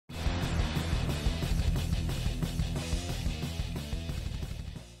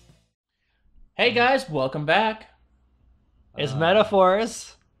Hey guys, welcome back. It's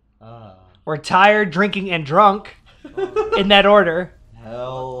MetaForce. We're tired, drinking, and drunk. In that order.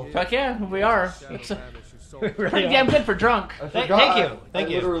 Hell. Fuck yeah, we are. It's pretty damn good for drunk. Thank you. I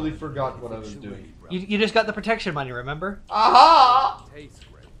literally forgot what I was doing. You just got the protection money, remember? Aha!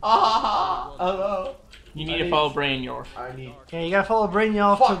 Aha! Hello. You need to follow Brainyorf. I need. Yeah, you gotta follow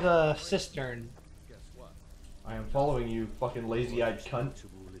Brynjolf Fuck. to the cistern. I am following you, fucking lazy-eyed cunt.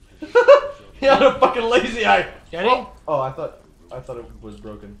 He had a fucking lazy eye. Did he? Oh, I thought it was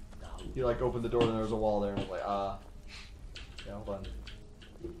broken. He like opened the door and there was a wall there, and I was like, yeah, hold on.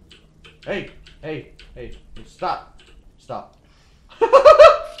 Hey, stop. Stop.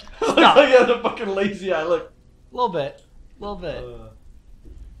 Looks like he had a fucking lazy eye. Look. A little bit.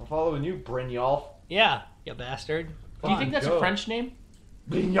 I'm following you, Brynjolf. Yeah, you bastard. Do you think that's a French name?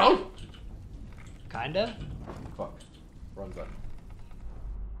 Brynjolf? Kinda. Fuck. Wrong button.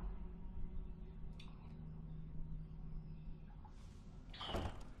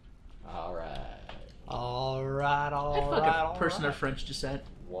 Alright. I feel like a person of French descent.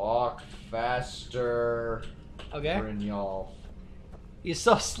 Walk faster. Okay. Brynjolf. He's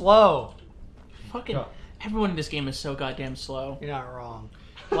so slow. Fucking everyone in this game is so goddamn slow. You're not wrong.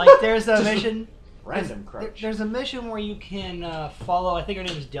 Like, there's a mission. Random crouch. There's a mission where you can follow, I think her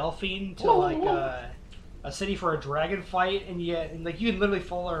name is Delphine, to like a city for a dragon fight, and you can literally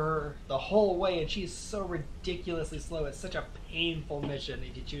follow her the whole way, and she's so ridiculously slow. It's such a painful mission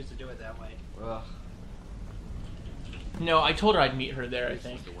if you choose to do it that way. Ugh. No, I told her I'd meet her there, I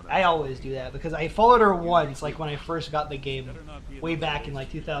think. I always do that because I followed her once, like when I first got the game, way back in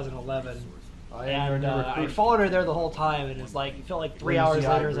like 2011. I followed her there the whole time, and it's like it felt like 3 hours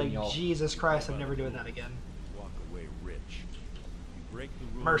later. It's like, Jesus Christ, I'm never doing that again.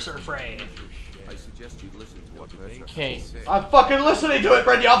 Mercer Frey. I suggest you listen to what Mercer Okay. has to say. I'm fucking listening to it,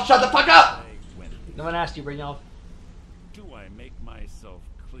 Brynjolf. Shut the fuck up. No one asked you, Brynjolf. Do I make myself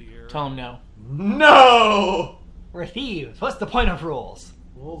clear? Tell him no. No. We're thieves. What's the point of rules?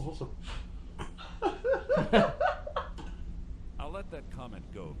 What's I'll let that comment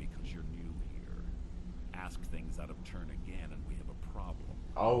go because you're new here. Ask things out of turn again and we have a problem.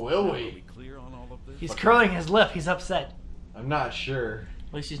 Oh, will Are we we? clear on all of this? He's curling his lip. He's upset. I'm not sure.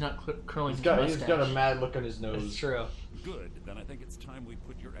 At least he's not curling He's his got mustache. a mad look on his nose. That's true. Good. Then I think it's time we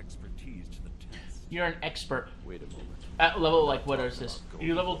put your expertise to the test. You're an expert. Wait a moment. At level, like, what is this? Are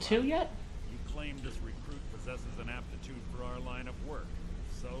you level 2 yet? You claim this recruit possesses an aptitude for our line of work,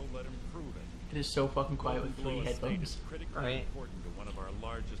 so let him prove it. It is so fucking quiet with Goldenglow 3 Estate headphones. is critically Right. important to one of our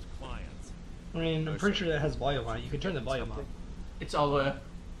largest clients. I mean, I'm pretty sure that has volume on it. You can turn the volume up. It's all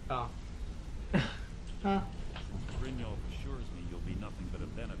Oh. Huh. Brynjolf assures me you'll be nothing but a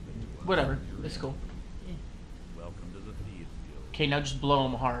benefit to us. whatever. It's cool. Welcome to the Thieves Guild. Okay, now just blow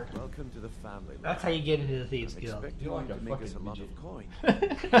him hard. Welcome to the family. That's how you get into the Thieves I Guild. expect You're you like a to make us a fucking lot midget.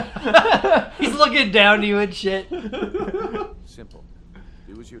 of coin. He's looking down to you and shit. Simple.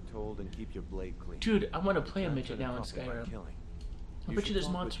 Do as you're told and keep your blade clean. Dude, I want to play a Don't midget turn now in profit by Skyrim. killing. I You bet you should there's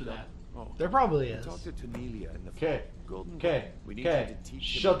talk mods with for that. Oh, There probably is. talk to Tanelia in the Okay. Golden. Okay. We need you Okay. to teach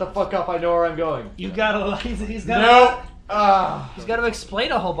Shut him the a fuck lesson. up. I know where I'm going. You gotta. He's gotta. No. Ah. He's gotta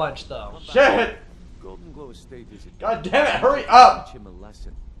explain a whole bunch though. Shit. Goldenglow Estate is a God damn it. Hurry up. Teach him a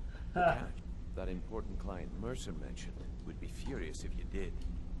lesson. The Huh. cat, that important client Mercer mentioned, would be furious if you did.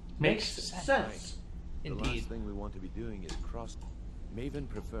 Makes sense. sense. The Indeed. last thing we want to be doing is cross. Maven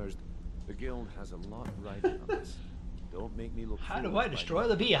prefers. The guild has a lot riding on this. Don't make me look. How do foolish I by destroy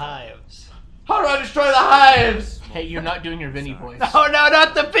the beehives? How do I destroy the hives? Hey, you're not doing your Vinny voice. Oh no,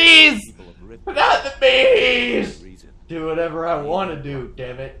 not the bees! People have ripped Not the bees. reason. Do whatever I want to do.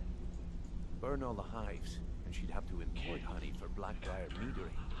 Damn it. Burn all the hives, and she'd have to import honey for Blackbriar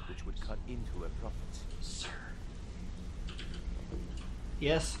metering, which would cut into her profits. Sir.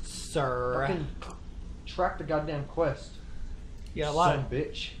 Yes, sir. Fucking track the goddamn quest. You got a Son of a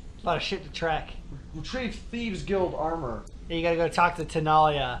bitch. lot of shit to track. Retrieve Thieves Guild armor. Yeah, you gotta go talk to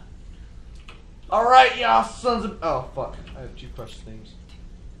Tanalia. Alright, y'all sons of. Oh, fuck. I have two precious names.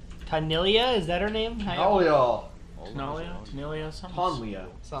 Tanilia? Is that her name? All y'all. Tanelia, something? Tonlia.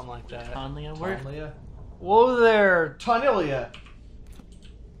 Something like that. Tonlia? Where? Tonlia. Whoa there. Tonilia.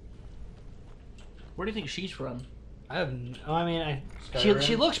 Where do you think she's from? I mean, Skyrim?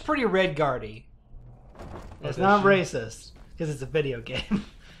 she looks pretty Redguardy. It's does not she? racist because it's a video game.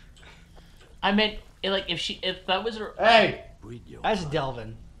 I meant, like, if that was her. Hey! That's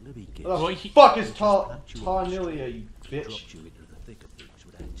Delvin. What the Well, he- fuck is Tonilia, you bitch?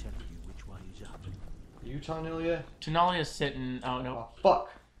 You Tonilia? Tanalia's sitting. Oh no. Oh, fuck.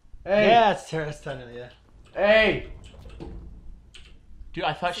 Hey! Yeah, it's Tanilia. Hey! Dude,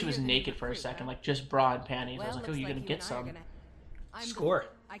 I thought she was naked for a second, like just bra and panties. I was like, oh, looks you're gonna you get and I are some. gonna- I'm Score.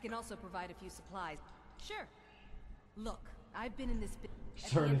 I can also provide a few supplies. Sure. Look, I've been in this.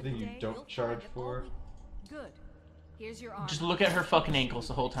 Is there anything you don't charge for? Good. Here's your arm. Just look at her fucking ankles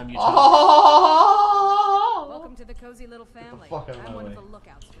the whole time you talk. Oh! Welcome to the cozy little family. fuck out of I'm my one of way. the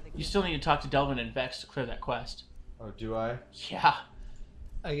lookouts for the. You still need to talk to Delvin and Vex to clear that quest. Oh, do I? Yeah.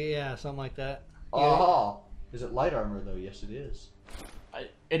 Yeah, something like that. Oh! Is it light armor though? Yes, it is.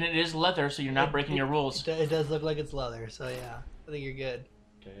 And it is leather, so you're not breaking your rules. It does look like it's leather, so yeah, I think you're good.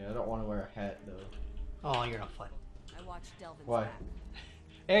 Okay, I don't want to wear a hat though. Oh, you're not fun. I watched Delvin's Why? back.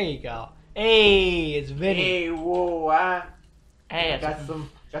 There you go. Hey, it's Vinny. Hey, whoa, Hey, it's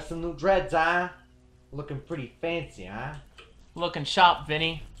got some new dreads, huh? Looking pretty fancy, huh? looking sharp,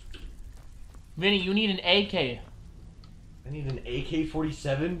 Vinny. Vinny, you need an AK. I need an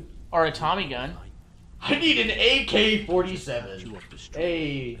AK-47. Or a Tommy gun. I need an AK-47.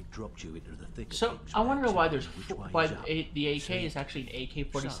 Hey. Dropped you into the thick of So, things, I wonder Max. why Which way why is up? the AK See? is actually an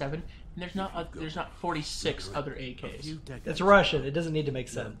AK-47, and there's not 46 other A AKs. few decades It's Russian. It doesn't need to make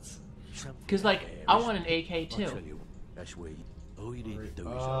sense. Something Because, like, there I is- want an AK I'll tell too. you, that's where all you need to do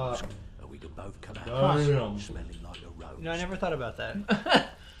is ask, and we can both come out Damn. smelling like a rose. You know, I never thought about that.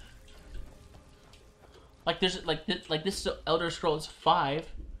 Like there's like this is Elder Scrolls 5,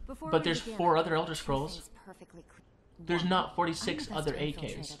 Before but we there's begin, 4 I other want Elder two Scrolls. things perfectly clear. There's One, not 46 I'm the other best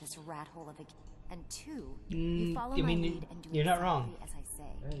infiltrator AKs. this rat hole of a... And 2, Mm, you follow I my mean, lead and do you're not exactly wrong. as I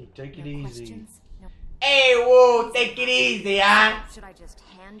say. Hey, take it No easy. questions, no... Hey, whoa, take it easy, huh? Should I just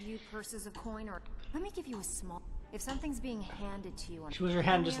hand you purses of coin, or let me give you a small... If something's being handed to you... She moves her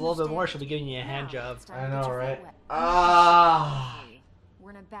hand just a little bit more, she'll be giving you a hand job. I know, right? Ah. We're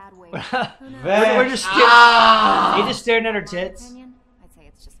in a bad way. Who knows? We're just Ah. you just staring at her In my tits. opinion, I'd say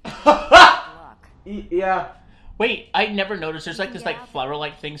it's just luck. Yeah. Wait, I never noticed. There's like this like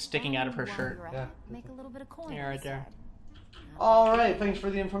flower-like thing sticking out of her And shirt. while you're Yeah. at it, Make a little bit of coin. Yeah, right there. instead. All right, thanks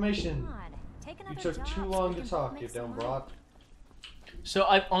for the information. Come on, take You another took job too so long we to can talk, make you some dumb money. broad. So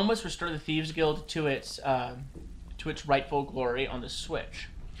I've almost restored the Thieves Guild to its rightful glory on the Switch.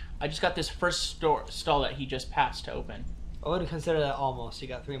 I just got this first stall that he just passed to open. I wouldn't consider that almost. You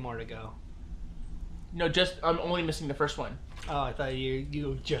got 3 more to go. No, I'm only missing the first one. Oh, I thought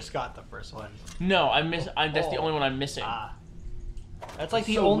you just got the first one. No, that's the only one I'm missing. Ah. That's like It's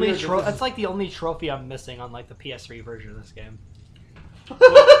the so only weird that this is- that's like the only trophy I'm missing on like the PS3 version of this game.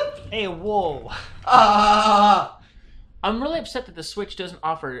 Hey, whoa. Ah. I'm really upset that the Switch doesn't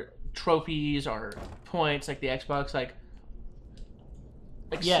offer trophies or points like the Xbox. Like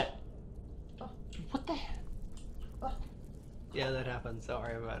Yeah. What the heck? Yeah, that happens. Don't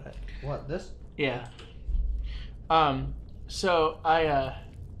worry about it. What, this? Yeah. So I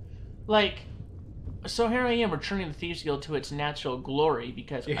so here I am returning the Thieves Guild to its natural glory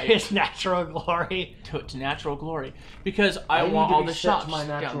because It's natural glory. to its natural glory because I need want to all be the set shops to my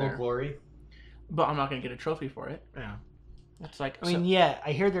down natural there. glory. But I'm not gonna get a trophy for it. Yeah. It's like I mean, yeah,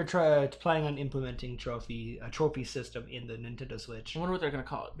 I hear they're planning on implementing a trophy system in the Nintendo Switch. I wonder what they're gonna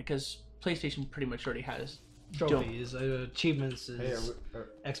call it because PlayStation pretty much already has Trophies, achievements Hey, is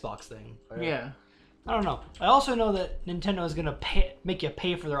Xbox thing. Yeah. I don't know. I also know that Nintendo is gonna make you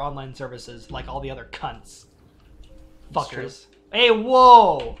pay for their online services like all the other cunts. Fuckers. Hey,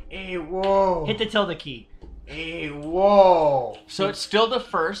 whoa! Hey, whoa. Hit the tilde key. Hey, whoa. So it's still the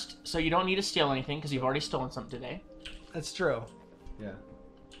first, so you don't need to steal anything because you've already stolen something today. That's true. Yeah.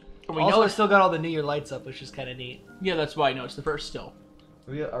 And we Also, know I still got all the New Year lights up, which is kind of neat. yeah, that's why I know it's the first still.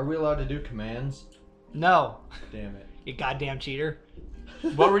 Are we allowed to do commands? No, Damn it. you goddamn cheater.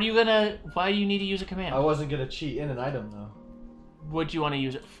 Why do you need to use a command? I wasn't gonna cheat in an item though. What do you want to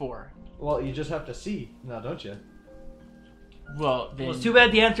use it for? Well, you just have to see now, don't you? Well, then... Well, it's too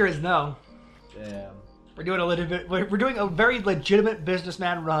bad the answer is no. Damn. We're doing a very legitimate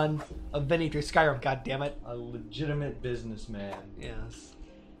businessman run of Vinny through Skyrim. God damn it. A legitimate businessman. Yes.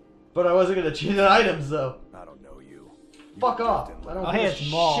 But I wasn't gonna cheat in items though. I don't know you. Fuck off. I don't Oh, give hey, a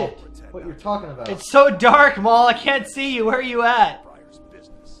it's Maul. shit what you're talking about. It's so dark, Maul. I can't see you. Where are you at? Briar's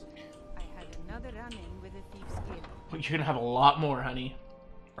business. I had another run-in with a thief's guild. You're gonna have a lot more, honey.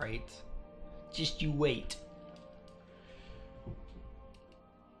 Right. Just you wait.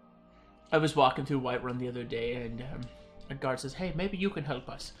 I was walking through Whiterun the other day, and a guard says, "Hey, maybe you can help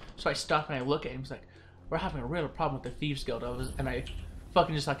us." So I stop and I look at him. He's like, "We're having a real problem with the Thieves Guild." And I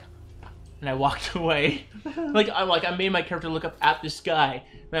fucking just and I walked away. I made my character look up at the sky,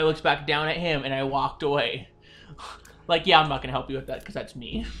 and I looked back down at him, and I walked away. Yeah, I'm not gonna help you with that because that's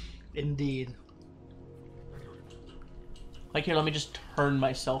me. Indeed. Here, let me just turn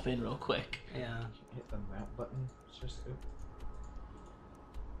myself in real quick. Yeah. Hit the map button. It's just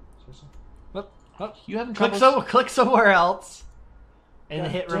Seriously? Oh, You haven't click somewhere else, and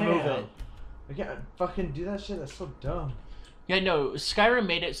God hit damn. remove it. I can't fucking do that shit. That's so dumb. Yeah, no. Skyrim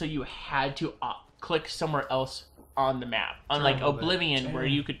made it so you had to click somewhere else on the map, unlike remove it. Oblivion, where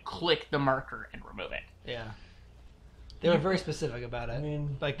you could click the marker and remove it. Yeah. They were very specific about it. I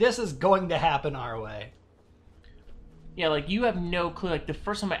mean, Like, this is going to happen our way. Yeah, like, you have no clue. Like, the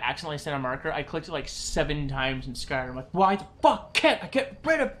first time I accidentally sent a marker, I clicked it like 7 times in Skyrim. Like, why the fuck can't I get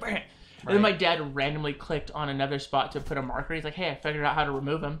rid of it? And then my dad randomly clicked on another spot to put a marker. He's like, hey, I figured out how to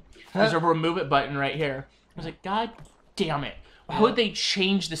remove him. There's a remove it button right here. I was like, God damn it. Why would they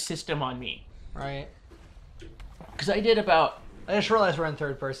change the system on me? Right. Because I did about... I just realized we're in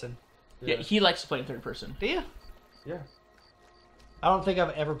third person. Yeah, he likes to play in third person. Do you? yeah. I don't think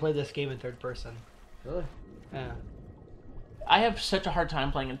I've ever played this game in third person. Really? Yeah. I have such a hard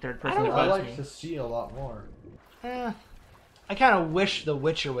time playing in third person. It I bugs like me. to see a lot more. I kind of wish The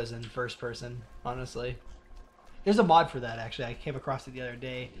Witcher was in first person, honestly. There's a mod for that, actually. I came across it the other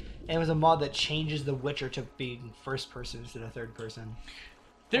day. And it was a mod that changes The Witcher to being first person instead of third person.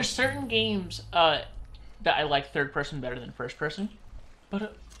 There's certain games that I like third person better than first person.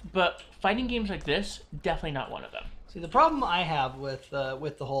 But fighting games like this, definitely not one of them. See, the problem I have with the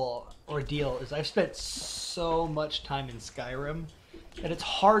whole ordeal is I've spent so much time in Skyrim that it's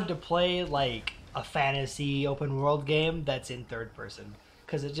hard to play, like, a fantasy open world game that's in third person.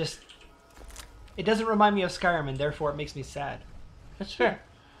 Because it doesn't remind me of Skyrim, and therefore it makes me sad. That's fair.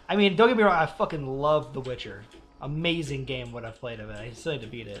 I mean, don't get me wrong, I fucking love The Witcher. Amazing game, what I've played of it. I still need to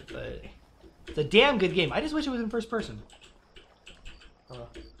beat it, but it's a damn good game. I just wish it was in first person.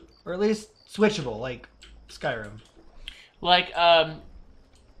 Or at least switchable, like Skyrim. Like,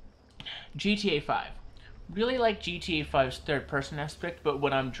 GTA 5. Really like GTA 5's third person aspect, but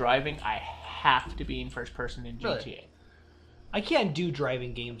when I'm driving, I have to be in first person in GTA. Really? I can't do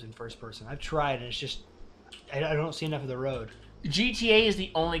driving games in first person. I've tried, and it's just... I don't see enough of the road. GTA is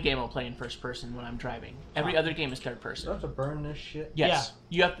the only game I'll play in first person when I'm driving. Every other game is third Do I person. have to burn this shit? Yes.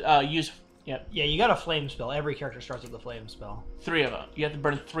 You have to use... Yep. Yeah, you got a flame spell. Every character starts with a flame spell. 3 of them. You have to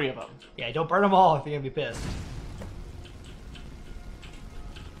burn 3 of them. Yeah, don't burn them all if you're gonna be pissed.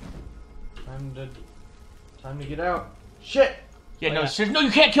 Time to get out. Shit! Yeah, Oh, no, yeah. seriously, no,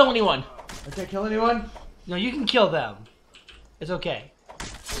 you can't kill anyone! I can't kill anyone? No, you can kill them. It's okay.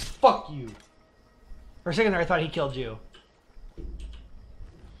 Fuck you. For a second there, I thought he killed you.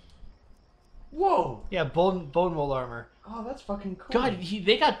 Whoa! Yeah, bone mold armor. Oh, that's fucking cool. God,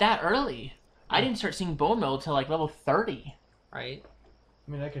 they got that early. I didn't start seeing bone meal until like level 30. Right?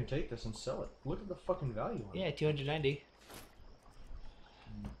 I mean, I can take this and sell it. Look at the fucking value on it. Yeah, 290.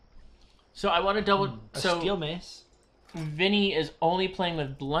 So I want to double... A So steel mace. Vinny is only playing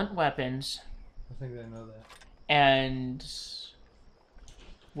with blunt weapons, I think they know that. and...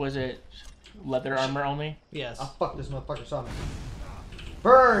 Was it leather armor only? Yes. Ah, fuck, this motherfucker saw me.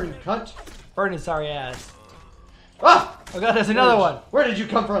 Burn, you cunt! Burn his sorry ass. Ah! Oh god, there's another one. Where did you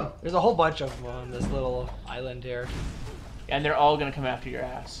come from? There's a whole bunch of them on this little island here. And they're all gonna come after your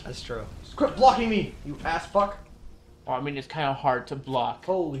ass. That's true. Quit blocking me, you ass fuck! Well, I mean, it's kind of hard to block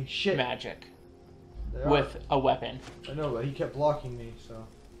Holy shit. magic They are. with a weapon. I know, but he kept blocking me, so...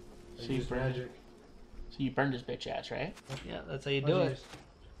 I So you used burned magic. So you burned his bitch ass, right? Yeah, that's how you Oh, do jeez. it.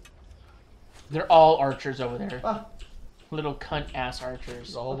 They're all archers over there. Ah, Little cunt ass There's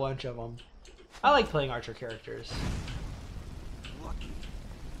archers. a whole bunch of them. I like playing archer characters.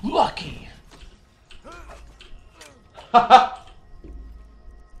 Lucky! I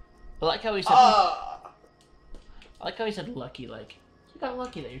like how he said... I like how he said lucky, like, you got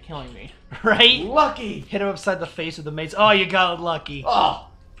lucky that you're killing me. Right? lucky! Hit him upside the face with the mace. Oh, you got lucky. Oh,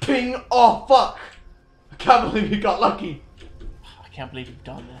 ping! Oh, fuck! I can't believe you got lucky! I can't believe you've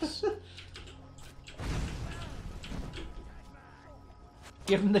done this.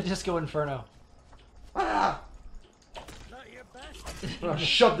 Give him the Disco Inferno. Ah! I'm gonna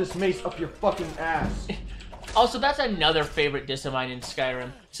shove this mace up your fucking ass. Also, that's another favorite diss of mine in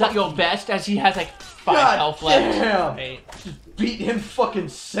Skyrim. It's not your best, as he has like 5 God health left. damn! Right. Just beat him fucking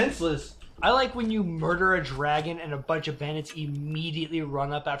senseless. I like when you murder a dragon and a bunch of bandits immediately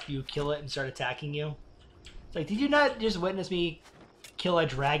run up after you kill it and start attacking you. It's like, did you not just witness me kill a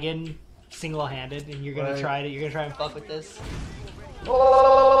dragon single-handed, and you're gonna Right. try and fuck with this?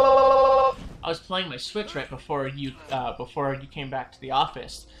 I was playing my Switch right before you came back to the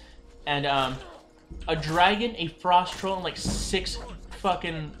office, and a dragon, a frost troll, and like 6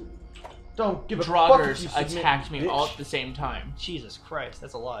 fucking Don't give a fuck if draugrs you submit, attacked me bitch. all at the same time. Jesus Christ,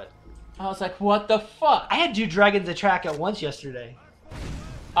 that's a lot. I was like, what the fuck? I had 2 dragons attack at once yesterday.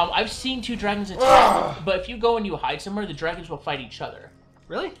 I've seen 2 dragons attack, but if you go and you hide somewhere, the dragons will fight each other.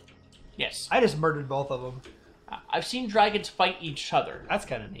 Really? Yes. I just murdered both of them. I've seen dragons fight each other. That's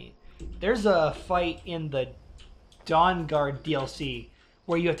kind of neat. There's a fight in the Dawnguard DLC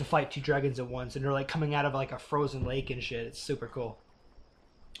where you have to fight 2 dragons at once, and they're like coming out of like a frozen lake and shit. It's super cool.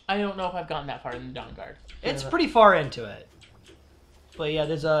 I don't know if I've gotten that far in the Dawnguard. It's pretty far into it. But yeah,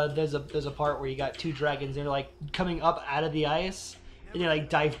 there's a part where you got 2 dragons. They're like coming up out of the ice, and you like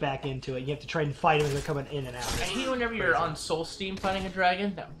dive back into it. You have to try and fight them as they're coming in and out. I hate whenever you're on Soul Steam fighting a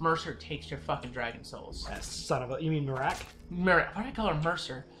dragon, that Mercer takes your fucking dragon souls. That son of a... You mean Marak? Why did I call her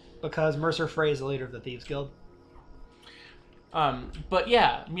Mercer? Because Mercer Frey is the leader of the Thieves Guild. But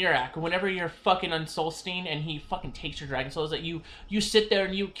yeah, Mirak, whenever you're fucking on Solstein and he fucking takes your dragon souls, that you sit there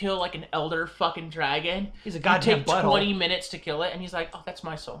and you kill like an elder fucking dragon. He's a goddamn You take butthole. 20 minutes to kill it and he's like, oh, that's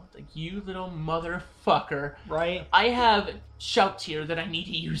my soul. It's like, you little motherfucker. Right? I have shouts here that I need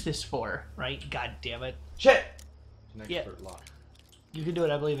to use this for. Right? God damn it. Shit! An Yeah. expert lock. You can do it,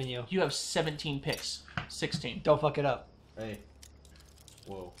 I believe in you. You have 17 picks. 16. Don't fuck it up. Hey.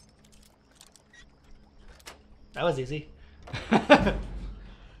 Whoa. That was easy.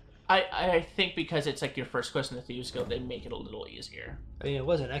 I think because it's like your first quest in the Thieves Guild, they make it a little easier. I mean, it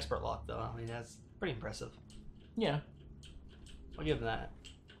was an expert lock, though. I mean, that's pretty impressive. Yeah. I'll give them that.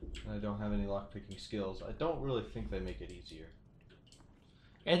 I don't have any lockpicking skills. I don't really think they make it easier.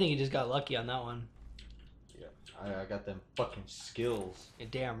 I think you just got lucky on that one. Yeah, I got them fucking skills. You're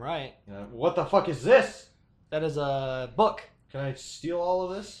damn right. You know, what the fuck is this? That is a book. Can I steal all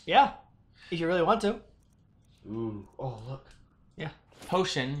of this? Yeah. If you really want to. Ooh. Oh, look. Yeah.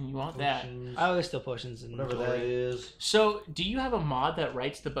 Potion, you want that. Potions, I always steal potions and whatever that jewelry. is. So, do you have a mod that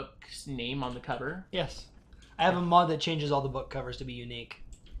writes the book's name on the cover? Yes. I have a mod that changes all the book covers to be unique.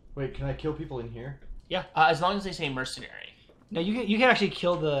 Wait, can I kill people in here? Yeah. As long as they say mercenary. No, you can actually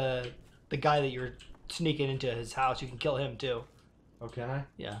kill the guy that you're sneaking into his house. You can kill him too. Oh, can I?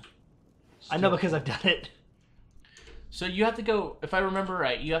 Yeah. I know because I've done it. So you have to go, if I remember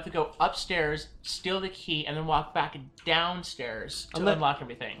right, you have to go upstairs, steal the key, and then walk back downstairs to unlock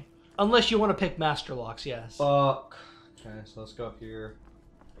everything. Unless you want to pick master locks, yes. Fuck. Okay, so let's go up here.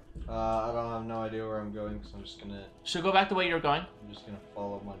 I don't have no idea where I'm going, so I'm just gonna So go back the way you were going.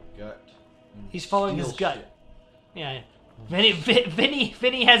 follow my gut. and He's following his steal gut. shit. Yeah.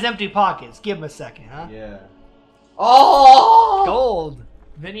 Vinny has empty pockets. Give him a second, huh? Yeah. Oh! Gold.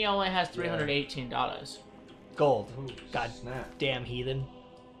 Vinny only has $318. Gold. Ooh, God snap. damn heathen.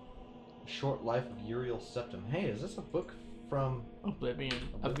 Short Life of Uriel Septim. Hey, is this a book from Oblivion.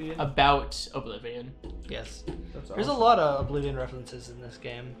 Oblivion? About Oblivion. Yes. That's There's a awesome. lot of Oblivion references in this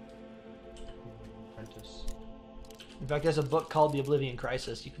game. Apprentice. In fact, there's a book called The Oblivion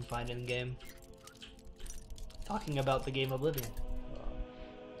Crisis you can find in game. Talking about the game Oblivion.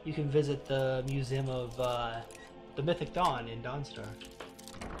 You can visit the Museum of the Mythic Dawn in Dawnstar.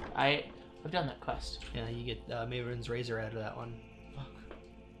 I've done that quest. Yeah, you get Maven's Razor out of that one. Fuck.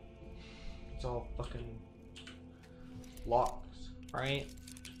 It's all fucking locks. Right?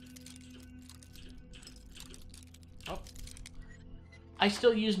 I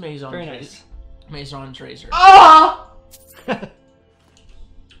still use Maison's Very nice. Maison's razor. Ah!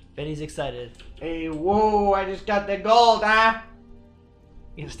 Benny's excited. Hey, whoa, I just got the gold, huh?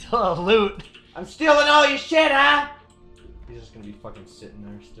 You still a loot. I'm stealing all your shit, huh? He's just gonna be fucking sitting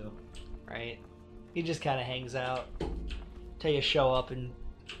there still. Right? He just kind of hangs out. Till you show up and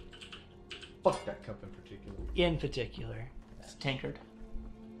Fuck that cup in particular. in particular. It's tankard.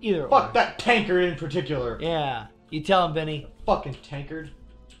 Either Fuck or. that tankard in particular. Yeah. You tell him, Benny. Fucking tankard.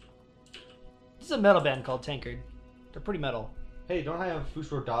 This is a metal band called Tankard. They're pretty metal. Hey, don't I have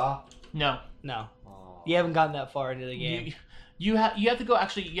Fusro Da? No. No. Aw. You haven't gotten that far into the game. You have to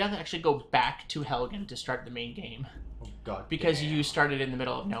actually go back to Helgen to start the main game. Oh god. Because damn. you started in the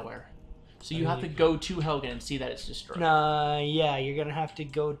middle of nowhere. So you have to go to Helgen and see that it's destroyed. Yeah, you're gonna have to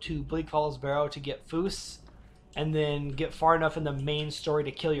go to Bleak Falls Barrow to get Foos, and then get far enough in the main story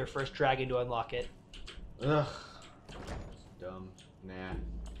to kill your first dragon to unlock it. Ugh. That's dumb. Nah.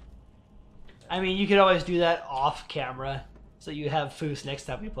 I mean, you could always do that off camera, so you have Foos next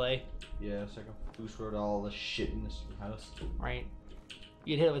time you play, Yeah, so I can Fusro Da all the shit in this house. right?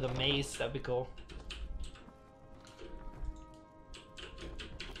 You'd hit it with a mace, that'd be cool.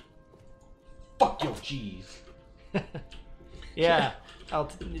 Fuck your cheese. Yeah,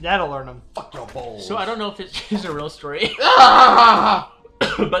 that'll learn them. Fuck your balls. So I don't know if it is a real story, Ah!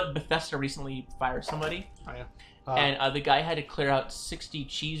 but Bethesda recently fired somebody, Oh, yeah. and the guy had to clear out 60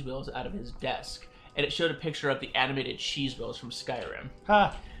 cheese wheels out of his desk, and it showed a picture of the animated cheese wheels from Skyrim.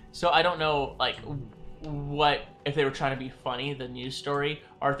 Ha! So I don't know, like, what if they were trying to be funny, the news story,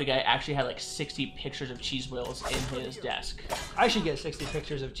 or if the guy actually had like 60 pictures of cheese wheels in his desk. I should get 60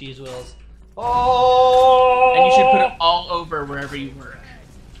 pictures of cheese wheels. Oh! And you should put it all over wherever you work.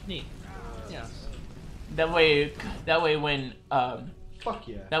 Neat. Yeah. That way when Fuck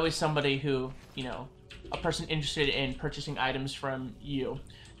yeah. that way somebody who, you know, a person interested in purchasing items from you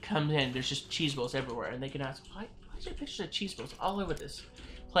comes in, there's just cheese wheels everywhere, and they can ask, why is there pictures of cheese wheels all over this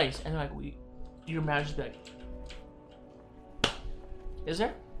place? And they're like, your manager's be like, is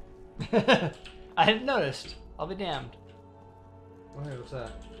there? I hadn't noticed. I'll be damned. Oh, hey, what's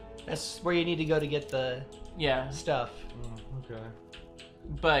that? That's where you need to go to get the stuff. Okay.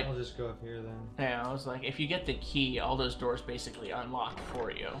 But I'll just go up here then. yeah, I was like, if you get the key, all those doors basically unlock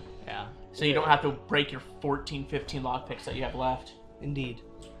for you. Yeah. So you don't have to break your 14, 15 lockpicks that you have left. Indeed.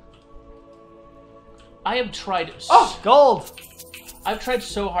 I have tried. Gold! I've tried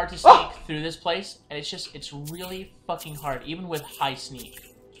so hard to sneak through this place, and it's really fucking hard, even with high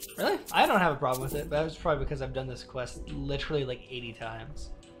sneak. Really? I don't have a problem with it, but that's probably because I've done this quest literally like 80 times.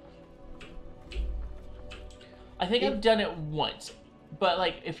 I think I've done it once, but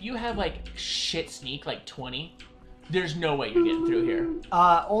like if you have like shit sneak like 20, there's no way you're getting through here.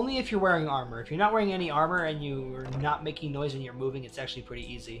 Only if you're wearing armor. If you're not wearing any armor and you're not making noise when you're moving, it's actually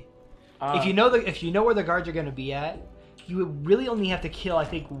pretty easy. If you know where the guards are going to be at, you would really only have to kill, I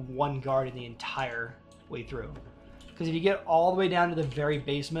think, one guard in the entire way through. Because if you get all the way down to the very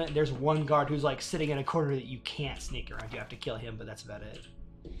basement, there's one guard who's like sitting in a corner that you can't sneak around. You have to kill him, but that's about it.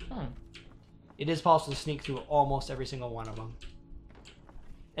 It is possible to sneak through almost every single one of them.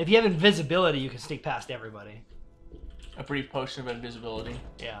 If you have invisibility, you can sneak past everybody. A brief potion of invisibility.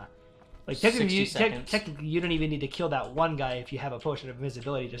 Yeah. Like 60 technically, seconds. you don't even need to kill that one guy if you have a potion of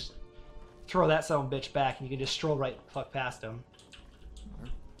invisibility. Just throw that son of a bitch back, and you can just stroll right the fuck past him.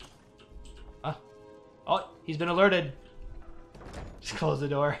 Oh, he's been alerted. Just close the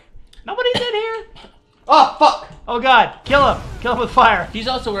door. Nobody's in here. Oh, fuck! Oh god, kill him! Kill him with fire. He's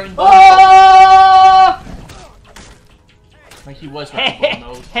also wearing Oh! like he was wearing Hey,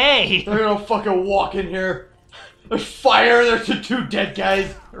 mode. hey! They're gonna fucking walk in here. There's fire. There's the two dead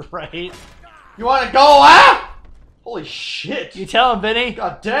guys. Right. You wanna go, huh? Holy shit. You tell him, Vinny.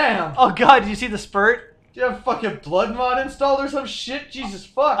 God damn. Oh god, did you see the spurt? Do you have fucking blood mod installed or some shit? Jesus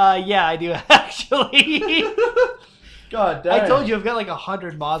fuck. Yeah, I do actually. God damn. I told you I've got like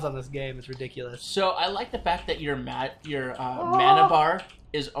 100 mods on this game. It's ridiculous. So I like the fact that your mana bar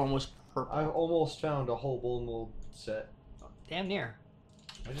is almost purple. I almost found a whole Goldenglow set. Damn near.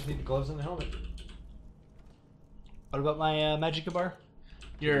 I just need the gloves and the helmet. What about my Magicka bar?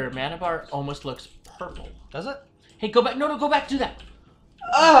 Your mana bar almost looks purple. Does it? Hey, go back. No, go back. Do that.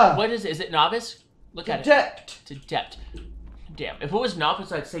 Ah! What is it? Is it novice? Look at it. Depth. To depth. Damn. If it was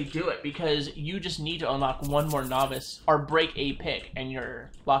novice, I'd say do it, because you just need to unlock one more novice or break a pick, and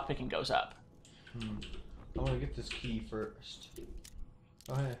your lockpicking goes up. I'm gonna get this key first.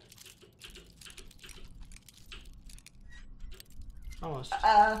 Oh, hey. Almost.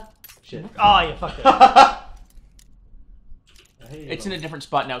 Shit. Oh, you fucked it. Hey, It's in a different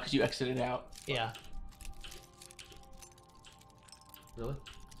spot now because you exited out. Yeah. Really?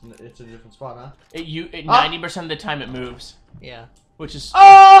 It's in a different spot, huh? 90% of the time it moves, Yeah. which is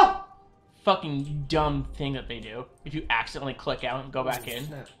Ah! fucking dumb thing that they do. If you accidentally click out and go back in.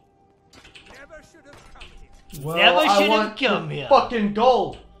 Snap. Never should have come here. Well, Never I should have want come the here. fucking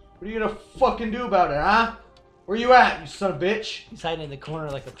gold. What are you gonna fucking do about it, huh? Where you at, you son of a bitch? He's hiding in the corner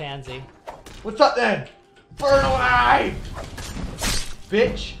like a pansy. What's up then? Burn alive!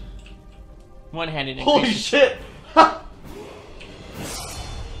 Bitch. One-handed Holy increase. shit!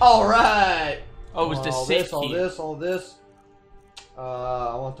 Alright! Oh, it was the all safe this, all key. this, all this.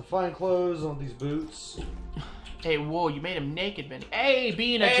 I want the fine clothes, I want these boots. Hey, whoa, you made him naked, Vinny. Hey,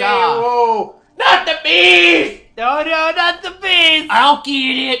 being a Hey, job. whoa! Not the bees! No, not the bees! I'll get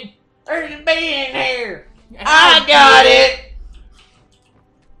it. There's a bee in here! I got it!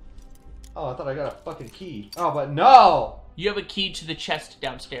 Oh, I thought I got a fucking key. Oh, but no! You have a key to the chest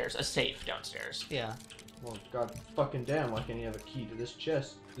downstairs, a safe downstairs. Yeah. Well, god fucking damn, why can't you have a key to this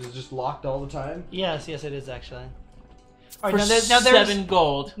chest? Is it just locked all the time? Yes, it is actually. All For right, there's 7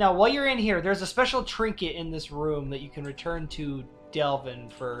 gold. Now, while you're in here, there's a special trinket in this room that you can return to Delvin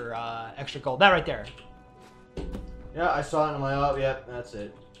for extra gold. That right there. Yeah, I saw it and I'm like, oh, yep, that's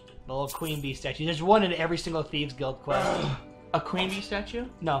it. The little queen bee statue. There's one in every single Thieves Guild quest. A queen bee statue?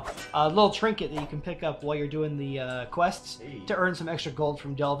 No, a little trinket that you can pick up while you're doing the quests Hey. to earn some extra gold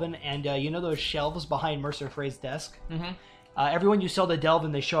from Delvin. And you know those shelves behind Mercer Frey's desk? Mm-hmm. Everyone you sell to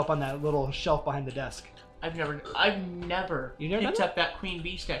Delvin, they show up on that little shelf behind the desk. I've never You never picked done up that Queen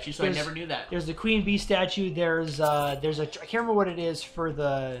Bee statue, so I never knew that. There's the Queen Bee statue. There's a I can't remember what it is for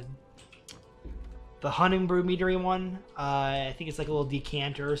the hunting brew meadery one. I think it's like a little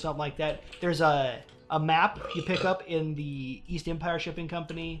decanter or something like that. There's a map you pick up in the East Empire Shipping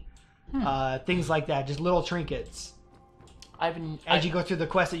Company. Things like that, just little trinkets. As you go through the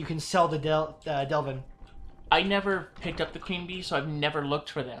quest that you can sell to Delvin. I never picked up the Queen Bee, so I've never looked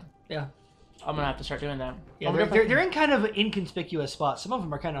for them. Yeah. I'm gonna have to start doing that. Yeah, they're in kind of inconspicuous spots. Some of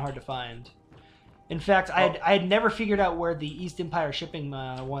them are kind of hard to find. In fact, I had never figured out where the East Empire Shipping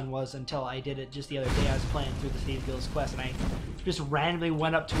one was until I did it just the other day. I was playing through the Thieves Guild's quest, and I just randomly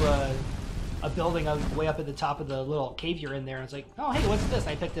went up to a building way up at the top of the little cave you're in there, and I was like, oh, hey, what's this?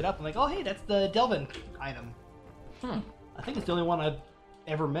 I picked it up. I'm like, oh, hey, that's the Delvin item. I think it's the only one I've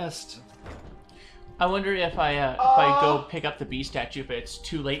ever missed. I wonder if I go pick up the bee statue, if it's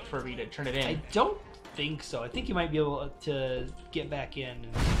too late for me to turn it in. I don't think so. I think you might be able to get back in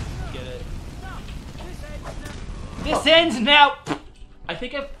and get it. This ends now! I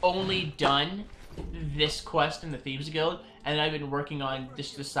think I've only done this quest in the Thieves Guild, and I've been working on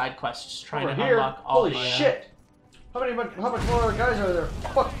just the side quests, trying to unlock all Holy shit! How much more guys are there?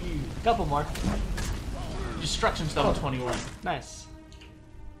 Fuck you! Couple more. Destruction's level 21. Nice.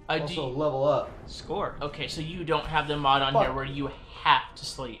 Also level up. Score. Okay, so you don't have the mod on here where you have to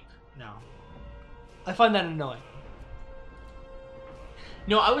sleep. No. I find that annoying.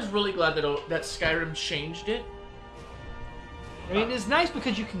 No, I was really glad that Skyrim changed it. I mean, it's nice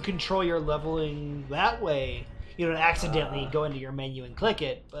because you can control your leveling that way. You don't accidentally go into your menu and click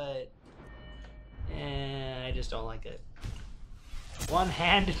it, but I just don't like it.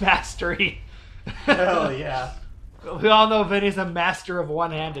 One-handed mastery. Hell yeah. We all know Vinny's a master of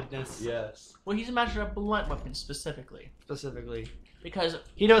one-handedness. Yes. Well, he's a master of blunt weapons specifically. Because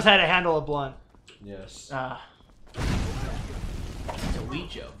he knows how to handle a blunt. Yes. It's a wee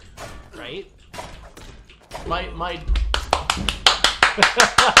joke, right? My.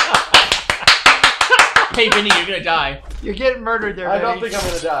 Hey, Vinny, you're gonna die. You're getting murdered there, Vinny. I don't think I'm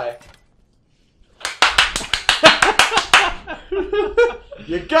gonna die.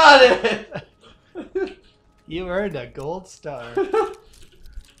 You got it! You earned a gold star.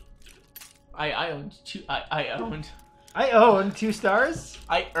 I owned two. I owned 2 stars?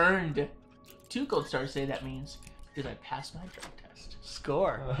 I earned 2 gold stars today. That means did I pass my drug test?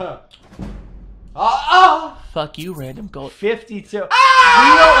 Score. Fuck you, random gold. 52. Wheel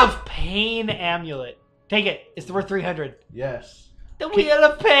of Pain amulet. Take it. It's worth 300. Yes. The Wheel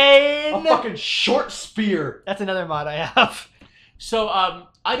of Pain. A fucking short spear. That's another mod I have. So,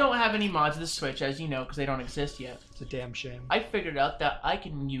 I don't have any mods of the Switch, as you know, because they don't exist yet. It's a damn shame. I figured out that I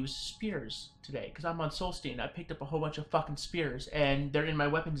can use spears today, because I'm on Solstein. I picked up a whole bunch of fucking spears, and they're in my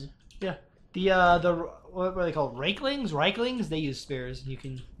weapons. Yeah. The what were they called? Reiklings? They use spears. You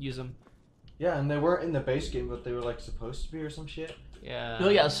can use them. Yeah, and they weren't in the base game, but they were like supposed to be or some shit. Yeah. Oh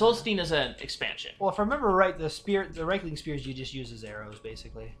yeah, Solstein is an expansion. Well, if I remember right, the Reikling spears you just use as arrows,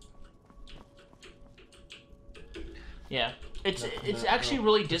 basically. Yeah. It's actually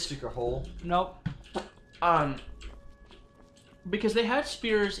really secret hole. Nope. Because they had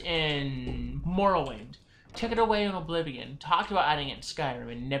spears in Morrowind, took it away in Oblivion, talked about adding it in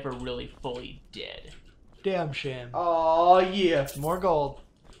Skyrim, and never really fully did. Damn shame. Oh yeah. More gold.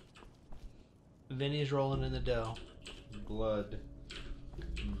 Vinny's rolling in the dough. Blood.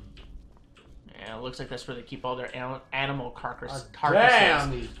 Yeah, it looks like that's where they keep all their animal carcasses.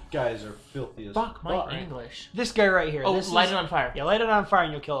 Damn, these guys are filthy as fuck. My fuck. English. This guy right here. Oh, light it on fire. Yeah, light it on fire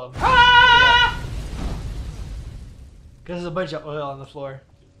and you'll kill him. Because there's a bunch of oil on the floor.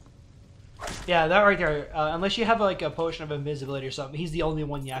 Yeah, that right there. Unless you have like a potion of invisibility or something, he's the only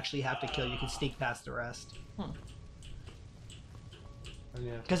one you actually have to kill. You can sneak past the rest.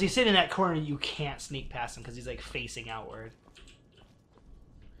 Because he's sitting in that corner, you can't sneak past him because he's like facing outward.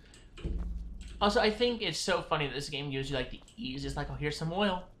 Also, I think it's so funny that this game gives you like the ease. It's like, oh, here's some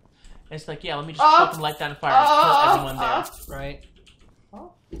oil. And it's like, yeah, let me just fucking light that on fire and kill everyone there. Right.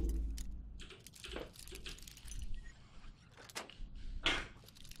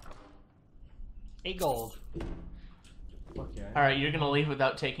 8 gold. Fuck yeah. All right, you're gonna leave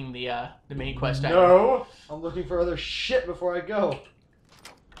without taking the main quest. No, I'm looking for other shit before I go.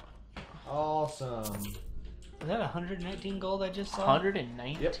 Awesome. Is that 119 gold I just saw?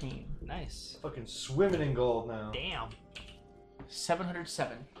 119. Yep. Nice. Fucking swimming in gold now. Damn.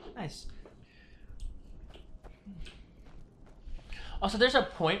 707. Nice. Also, there's a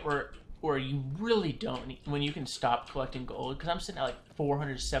point where you really don't need, when you can stop collecting gold, because I'm sitting at like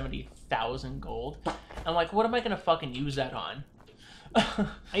 470,000 gold. I'm like, what am I gonna fucking use that on?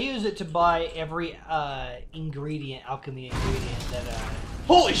 I use it to buy every ingredient, alchemy ingredient that.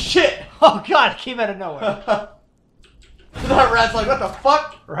 Holy shit! Oh god, it came out of nowhere. That rat's like, what the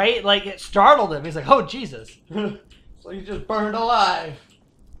fuck? Right? Like it startled him. He's like, oh Jesus. So you just burned alive.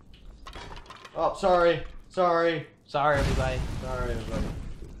 Oh, sorry. Sorry. Sorry, everybody. Sorry, everybody.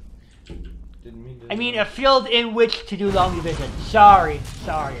 Didn't mean to. I mean, a field in which to do long division. Sorry.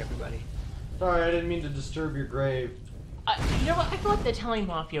 Sorry, everybody. Sorry, I didn't mean to disturb your grave. You know what? I feel like the Italian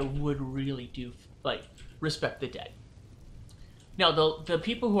mafia would really do, like, respect the dead. Now, the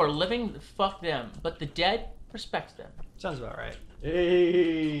people who are living, fuck them. But the dead, respect them. Sounds about right.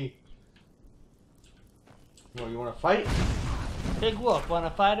 Hey. Well, you want to fight? Big Wolf, want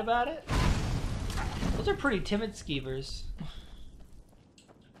to fight about it? Those are pretty timid skeevers.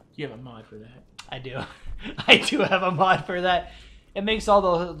 You have a mod for that. I do. I do have a mod for that. It makes all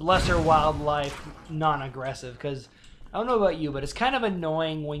the lesser wildlife non-aggressive, because I don't know about you, but it's kind of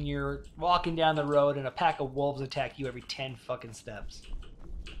annoying when you're walking down the road and a pack of wolves attack you every 10 fucking steps.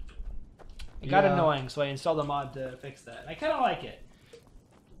 It got annoying, so I installed a mod to fix that. I kind of like it.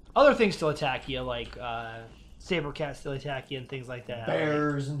 Other things still attack you, like saber cats still attack you and things like that.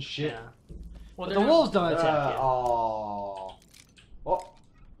 Bears and shit. Yeah. Well, But the wolves don't attack you. Oh.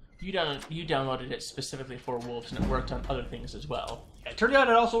 You downloaded it specifically for wolves, and it worked on other things as well. It turned out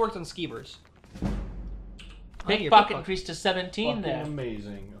it also worked on skeevers. Big bucket increased to 17 Fucking there.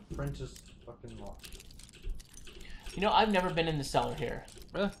 amazing. Apprentice fucking law. You know, I've never been in the cellar here.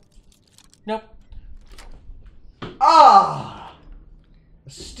 Really? Nope. Ah! A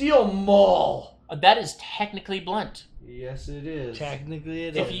steel maul! That is technically blunt. Yes, it is. Technically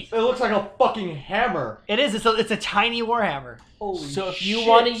it If is. you- It looks like a fucking hammer. It is. It's a tiny warhammer. Holy So if you shit.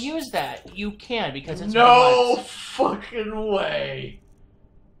 want to use that, you can, because it's No blunt. fucking way.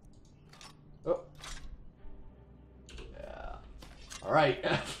 Oh. Yeah. Alright.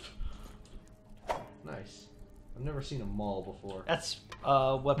 Nice. I've never seen a maul before. That's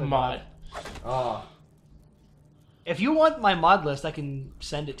weapon Mod. Ah. If you want my mod list, I can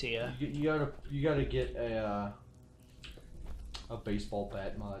send it to you. You gotta get a baseball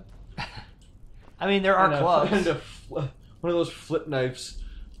bat mod. I mean, there are And clubs. one of those flip knives.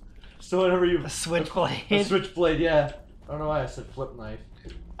 So whenever you A switchblade. a switchblade, yeah. I don't know why I said flip knife.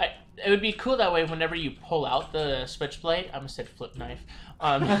 It would be cool that way whenever you pull out the switchblade. I almost said flip knife.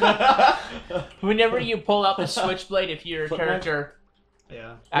 Whenever you pull out the switchblade, if your Flip character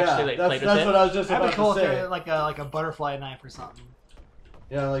Yeah. actually that's played with that's it. what I was just That'd about be cool to if say. they're like a butterfly knife or something.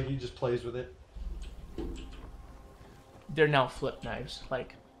 Yeah, like he just plays with it. They're now flip knives.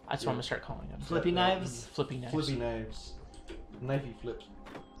 Like, that's what I'm going to start calling them. Flippy knives? Flippy knives. Flippy knives. Knifey flips.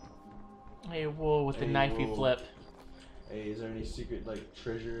 Hey, whoa, with the Hey, knifey whoa. flip. Hey, is there any secret like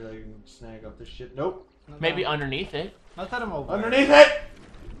treasure that I can snag off this shit? Nope. Maybe underneath it. Not that I'm aware. Underneath it!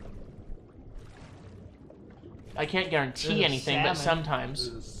 I can't guarantee There's a anything, but salmon. sometimes.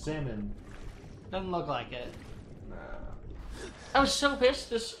 There's a salmon. Doesn't look like it. Nah. I was so pissed.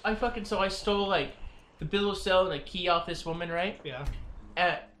 So I stole, like, the bill of sale and a key off this woman, right? Yeah.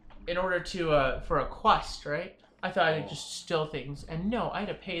 In order to, for a quest, right? I thought I could just steal things. And no, I had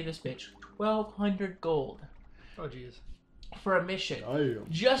to pay this bitch 1,200 gold Oh jeez. for a mission. Damn.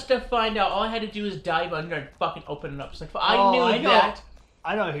 Just to find out, all I had to do is dive under and fucking open it up. It's like, if I Oh, knew I know. that.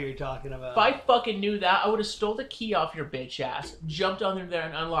 I know who you're talking about. If I fucking knew that, I would have stole the key off your bitch ass, jumped under there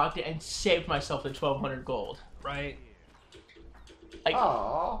and unlocked it, and saved myself the 1,200 gold. Right.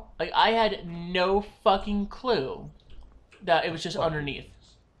 Aww. Like, I had no fucking clue that it was just underneath.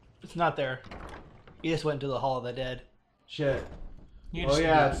 It's not there. You just went into the Hall of the Dead. Shit. You Oh just-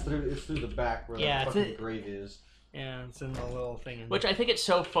 yeah, it's through the back where Yeah, the it's fucking it. grave is. Yeah, it's in the little thing. In Which I think it's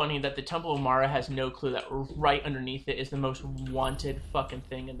so funny that the Temple of Mara has no clue that right underneath it is the most wanted fucking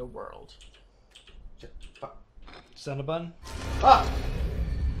thing in the world. Shit. Fuck. Cinnabon. Ah!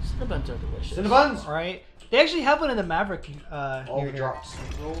 Cinnabuns are delicious. Cinnabuns? Right. They actually have one in the Maverick. All Here. the drops.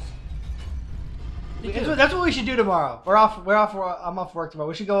 Rolls. That's what we should do tomorrow. We're off. I'm off work tomorrow.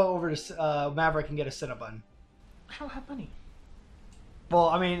 We should go over to Maverick and get a Cinnabon. I don't have money. Well,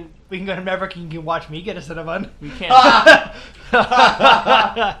 I mean, we can go to Maverick and you can watch me get a Cinnabon. We can't.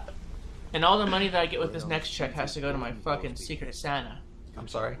 And all the money that I get with this next check has to go to my fucking Secret Santa. I'm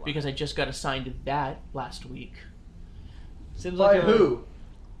sorry. Because I just got assigned that last week. Seems By like who?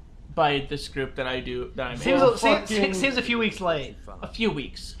 By this group that I'm Seems a few weeks late. a few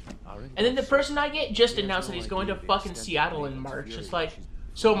weeks. And then the person I get just announced that he's going to fucking Seattle in March. It's like,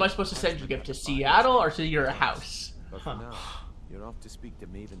 so am I supposed to send your gift to Seattle or to your house? But for now, you're off to speak to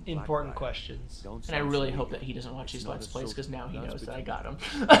Maven Important Blackbriar. questions. Don't And I sound really so hope eager. that he doesn't watch these It's not Let's a Plays because now he social knows that I dance got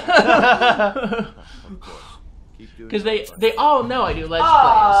him. Of course. Keep doing Because it. they all know I do Let's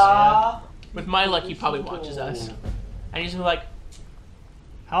Plays. With my luck, he probably watches us. And he's like,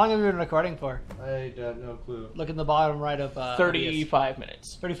 How long have you been recording for? I have no clue. Look in the bottom right of 35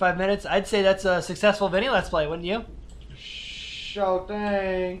 minutes. 35 minutes. I'd say that's a successful Vinny Let's Play, wouldn't you? Show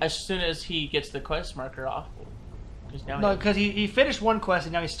dang. As soon as he gets the quest marker off. Now No, because he finished one quest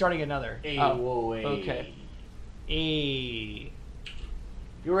and now he's starting another. Hey, Oh, whoa, hey. okay. Hey.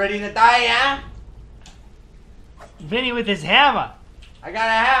 You ready to die, huh? Vinny with his hammer. I got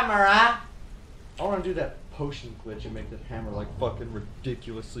a hammer, huh? I want to do that potion glitch and make that hammer like fucking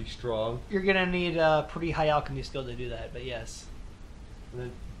ridiculously strong. You're gonna need a pretty high alchemy skill to do that, but yes. And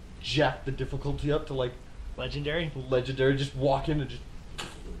then jack the difficulty up to like Legendary. legendary. Just walk in and just.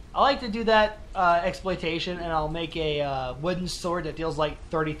 I like to do that exploitation, and I'll make a wooden sword that deals like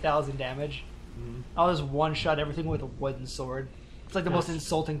 30,000 damage. I'll just one-shot everything with a wooden sword. It's like the most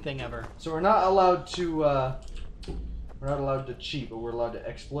insulting thing ever. So we're not allowed to. We're not allowed to cheat, but we're allowed to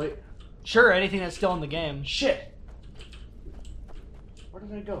exploit. Sure, anything that's still in the game. Shit. Where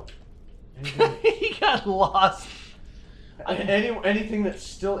did I go? Anything, He got lost. anything that's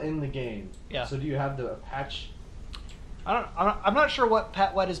still in the game. Yeah. So do you have the patch? I'm not sure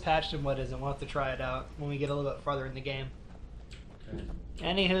what is patched and what isn't. We'll have to try it out when we get a little bit farther in the game. Okay.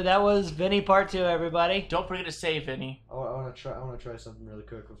 Anywho, that was Vinny Part 2, everybody. Don't forget to save, Vinny. I want to try. I want to try something really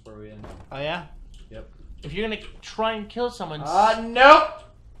quick before we end. Oh, yeah? Yep. If you're gonna try and kill someone, Nope.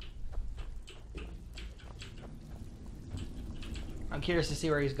 I'm curious to see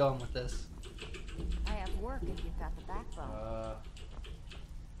where he's going with this. I have work if you've got the backbone.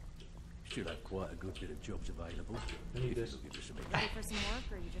 Should have quite a good bit of jobs available. I need this. Give us a bit. Ready for some work,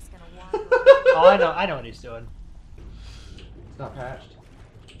 or are you just gonna wander? Oh, I know what he's doing. It's not patched.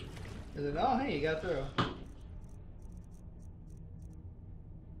 Is it? Oh, hey, you got through.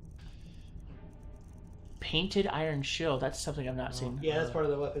 painted iron shield. That's something I've not seen. Yeah, that's part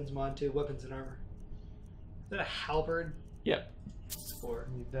of the weapons mod too. Weapons and armor. Is that a halberd? Yep. Or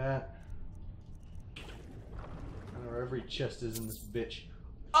Need that. I don't know where every chest is in this bitch.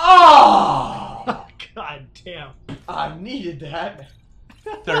 Oh! God damn. I needed that.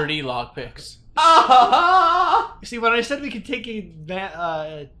 30 lockpicks. Ah! See, when I said we could take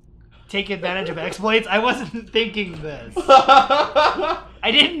advantage of exploits, I wasn't thinking this.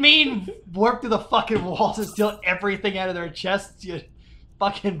 I didn't mean warp through the fucking walls and steal everything out of their chests, you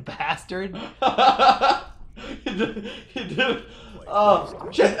fucking bastard. Oh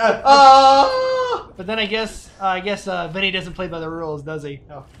shit! But then I guess Vinny doesn't play by the rules, does he?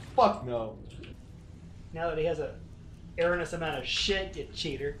 Oh fuck no! Now that he has a erroneous amount of shit, you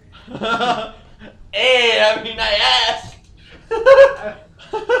cheater. Hey, I mean I asked.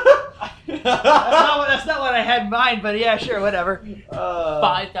 That's not what I had in mind, but yeah, sure, whatever.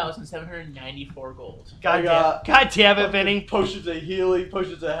 5,794 gold. God damn it, Vinny. Potions of healing,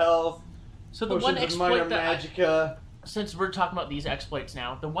 potions of health, So the potions one of minor exploit that magicka. since we're talking about these exploits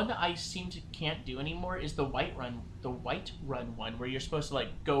now, the one that I can't do anymore is the White Run one, where you're supposed to like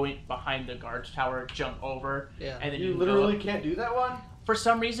go in behind the guard's tower, jump over, Yeah. and then You can literally go. can't do that one? For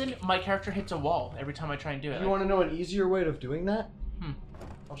some reason, my character hits a wall every time I try and do it. You want to know an easier way of doing that?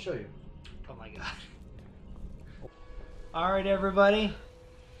 I'll show you. Oh my god. Alright, everybody.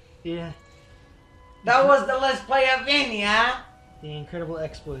 Yeah. That was the Let's Play of Vinny, huh? The incredible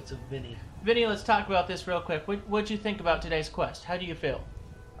exploits of Vinny. Vinny, let's talk about this real quick. What'd you think about today's quest? How do you feel?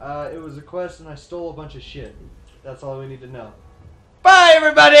 It was a quest and I stole a bunch of shit. That's all we need to know. Bye,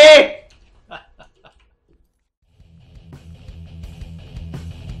 everybody!